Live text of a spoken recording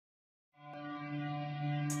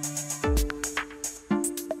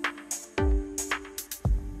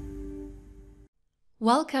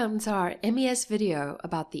Welcome to our MES video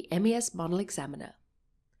about the MES Model Examiner.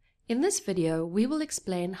 In this video, we will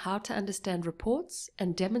explain how to understand reports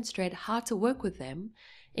and demonstrate how to work with them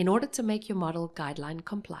in order to make your model guideline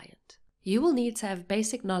compliant. You will need to have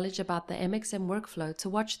basic knowledge about the MXAM workflow to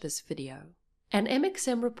watch this video. An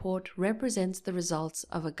MXAM report represents the results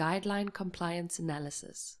of a guideline compliance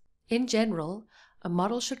analysis. In general, a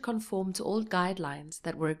model should conform to all guidelines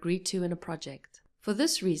that were agreed to in a project. For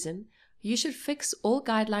this reason, you should fix all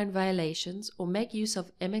guideline violations or make use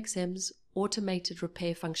of MXAM's automated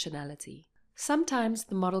repair functionality. Sometimes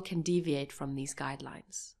the model can deviate from these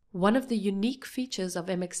guidelines. One of the unique features of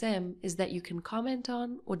MXAM is that you can comment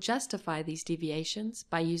on or justify these deviations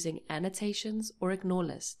by using annotations or ignore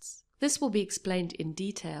lists. This will be explained in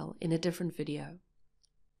detail in a different video.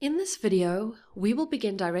 In this video, we will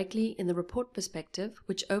begin directly in the report perspective,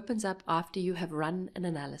 which opens up after you have run an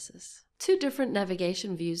analysis. Two different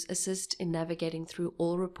navigation views assist in navigating through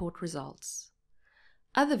all report results.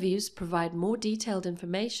 Other views provide more detailed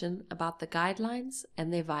information about the guidelines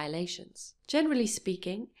and their violations. Generally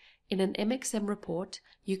speaking, in an MXAM report,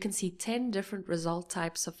 you can see 10 different result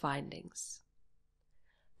types of findings.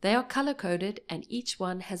 They are color-coded and each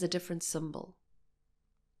one has a different symbol.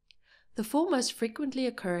 The four most frequently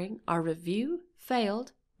occurring are review,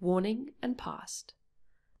 failed, warning, and passed.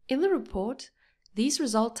 In the report, these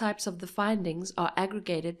result types of the findings are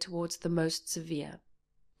aggregated towards the most severe.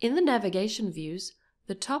 In the navigation views,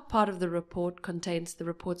 the top part of the report contains the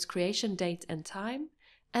report's creation date and time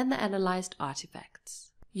and the analyzed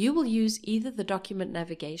artifacts. You will use either the document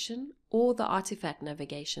navigation or the artifact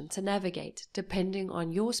navigation to navigate depending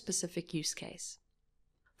on your specific use case.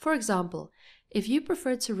 For example, if you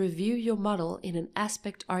prefer to review your model in an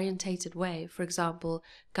aspect-orientated way, for example,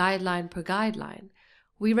 guideline per guideline,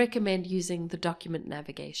 we recommend using the document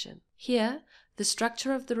navigation. Here, the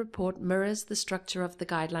structure of the report mirrors the structure of the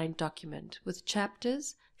guideline document with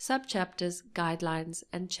chapters, subchapters, guidelines,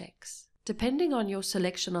 and checks. Depending on your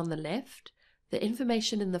selection on the left, the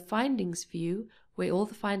information in the findings view, where all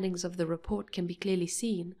the findings of the report can be clearly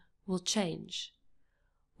seen, will change.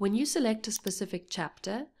 When you select a specific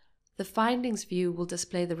chapter, the findings view will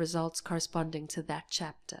display the results corresponding to that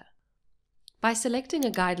chapter. By selecting a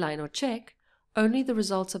guideline or check, only the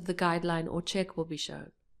results of the guideline or check will be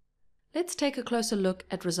shown. Let's take a closer look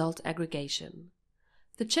at result aggregation.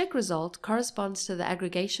 The check result corresponds to the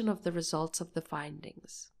aggregation of the results of the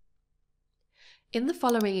findings. In the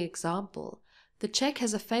following example, the check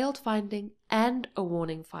has a failed finding and a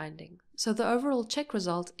warning finding, so the overall check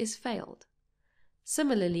result is failed.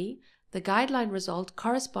 Similarly, the guideline result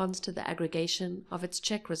corresponds to the aggregation of its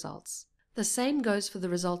check results. The same goes for the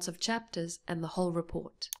results of chapters and the whole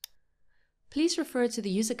report. Please refer to the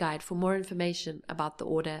user guide for more information about the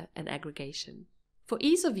order and aggregation. For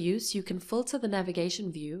ease of use, you can filter the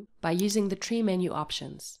navigation view by using the tree menu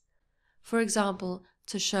options. For example,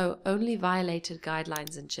 to show only violated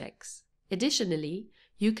guidelines and checks. Additionally,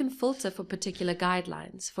 you can filter for particular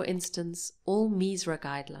guidelines, for instance, all MESRA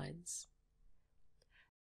guidelines.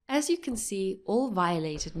 As you can see, all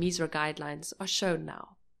violated MESRA guidelines are shown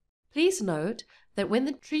now. Please note that when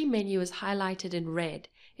the tree menu is highlighted in red,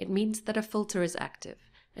 it means that a filter is active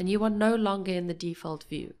and you are no longer in the default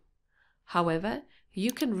view. However,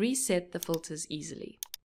 you can reset the filters easily.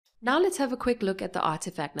 Now let's have a quick look at the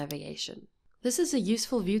artifact navigation. This is a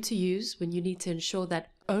useful view to use when you need to ensure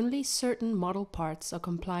that only certain model parts are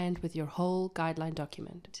compliant with your whole guideline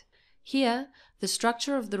document. Here, the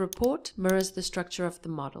structure of the report mirrors the structure of the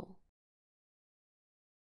model.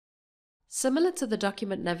 Similar to the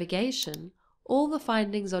document navigation, all the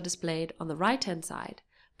findings are displayed on the right-hand side,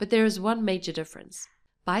 but there is one major difference.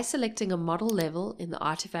 By selecting a model level in the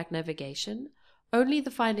artifact navigation, only the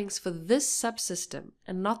findings for this subsystem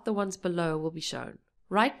and not the ones below will be shown.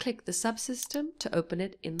 Right-click the subsystem to open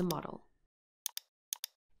it in the model.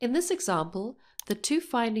 In this example, the two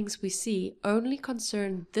findings we see only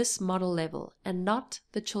concern this model level and not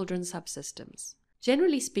the children's subsystems.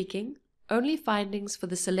 Generally speaking, only findings for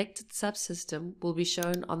the selected subsystem will be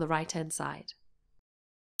shown on the right-hand side.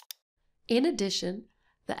 In addition,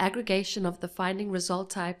 the aggregation of the finding result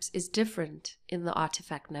types is different in the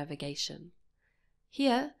artifact navigation.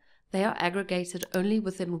 Here, they are aggregated only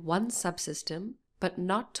within one subsystem, but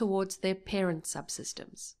not towards their parent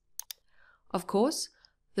subsystems. Of course,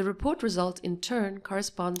 the report result in turn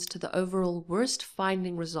corresponds to the overall worst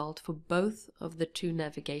finding result for both of the two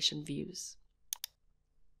navigation views.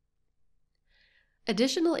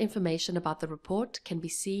 Additional information about the report can be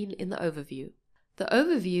seen in the overview. The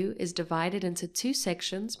overview is divided into two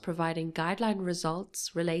sections providing guideline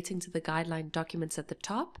results relating to the guideline documents at the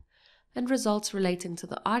top and results relating to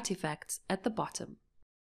the artifacts at the bottom.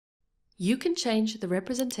 You can change the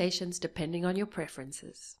representations depending on your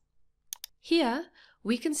preferences. Here,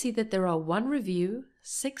 we can see that there are 1 review,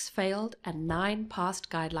 6 failed, and 9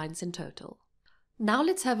 passed guidelines in total. Now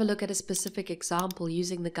let's have a look at a specific example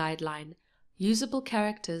using the guideline, Usable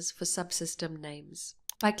Characters for Subsystem Names.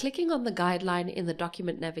 By clicking on the guideline in the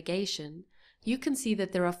document navigation, you can see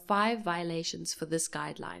that there are 5 violations for this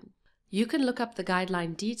guideline. You can look up the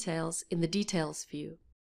guideline details in the Details view.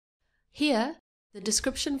 Here, the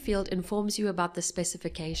description field informs you about the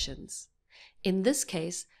specifications. In this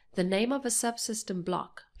case, the name of a subsystem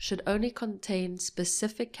block should only contain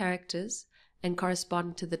specific characters and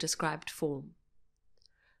correspond to the described form.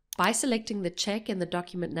 By selecting the check in the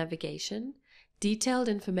document navigation, detailed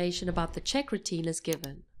information about the check routine is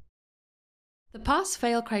given. The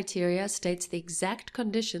pass-fail criteria states the exact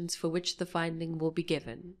conditions for which the finding will be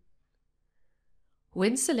given.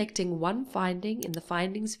 When selecting one finding in the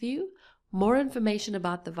Findings view, more information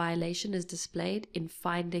about the violation is displayed in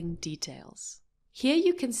Finding Details. Here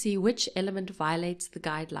you can see which element violates the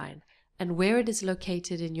guideline and where it is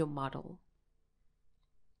located in your model.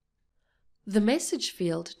 The Message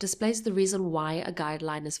field displays the reason why a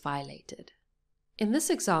guideline is violated. In this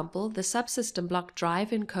example, the subsystem block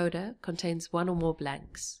drive encoder contains 1 or more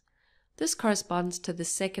blanks. This corresponds to the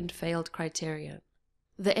second failed criterion.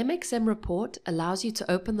 The MXAM report allows you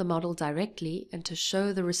to open the model directly and to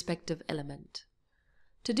show the respective element.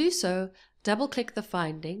 To do so, double-click the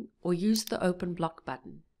finding or use the Open Block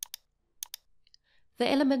button. The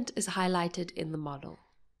element is highlighted in the model.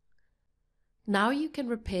 Now you can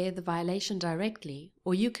repair the violation directly,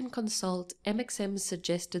 or you can consult MXAM's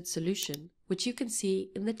suggested solution, which you can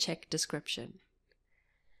see in the check description.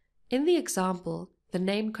 In the example, the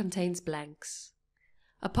name contains blanks.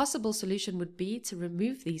 A possible solution would be to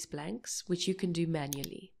remove these blanks, which you can do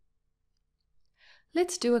manually.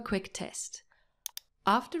 Let's do a quick test.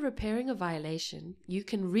 After repairing a violation, you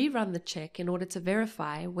can rerun the check in order to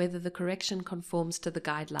verify whether the correction conforms to the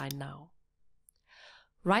guideline now.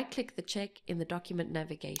 Right-click the check in the document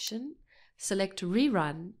navigation, select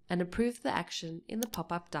Rerun, and approve the action in the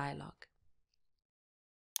pop-up dialog.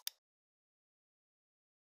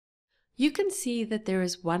 You can see that there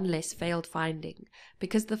is 1 less failed finding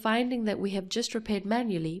because the finding that we have just repaired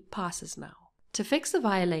manually passes now. To fix the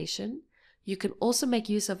violation, you can also make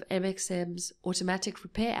use of MXAM's automatic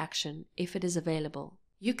repair action if it is available.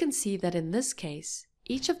 You can see that in this case,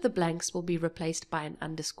 each of the blanks will be replaced by an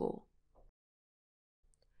underscore.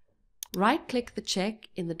 Right-click the check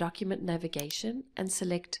in the document navigation and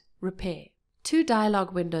select Repair. 2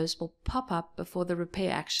 dialog windows will pop up before the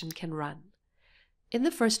repair action can run. In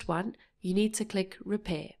the first one, you need to click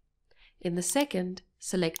Repair. In the second,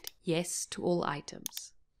 select Yes to all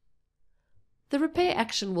items. The repair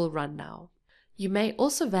action will run now. You may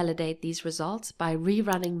also validate these results by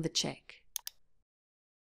rerunning the check.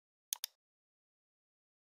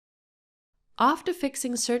 After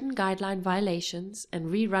fixing certain guideline violations and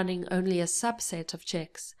rerunning only a subset of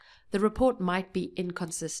checks, the report might be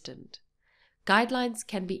inconsistent. Guidelines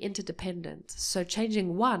can be interdependent, so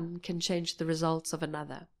changing one can change the results of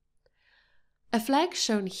another. A flag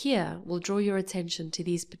shown here will draw your attention to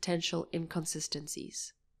these potential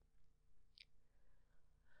inconsistencies.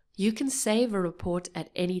 You can save a report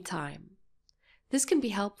at any time. This can be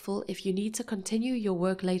helpful if you need to continue your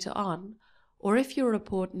work later on, or if your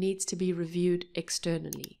report needs to be reviewed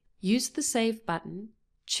externally. Use the Save button,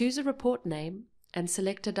 choose a report name, and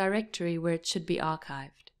select a directory where it should be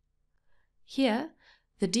archived. Here,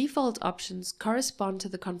 the default options correspond to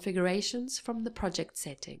the configurations from the project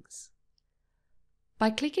settings. By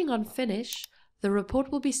clicking on Finish, the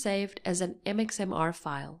report will be saved as an MXMR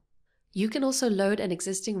file. You can also load an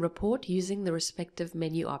existing report using the respective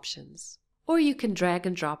menu options. Or you can drag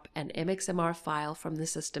and drop an MXMR file from the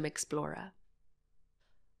System Explorer.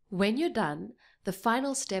 When you're done, the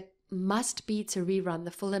final step must be to rerun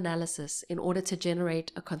the full analysis in order to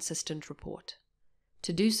generate a consistent report.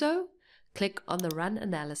 To do so, click on the Run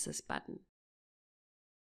Analysis button.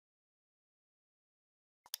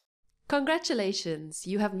 Congratulations!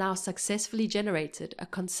 You have now successfully generated a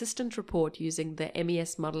consistent report using the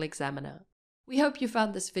MES Model Examiner. We hope you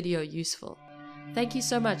found this video useful. Thank you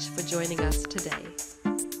so much for joining us today.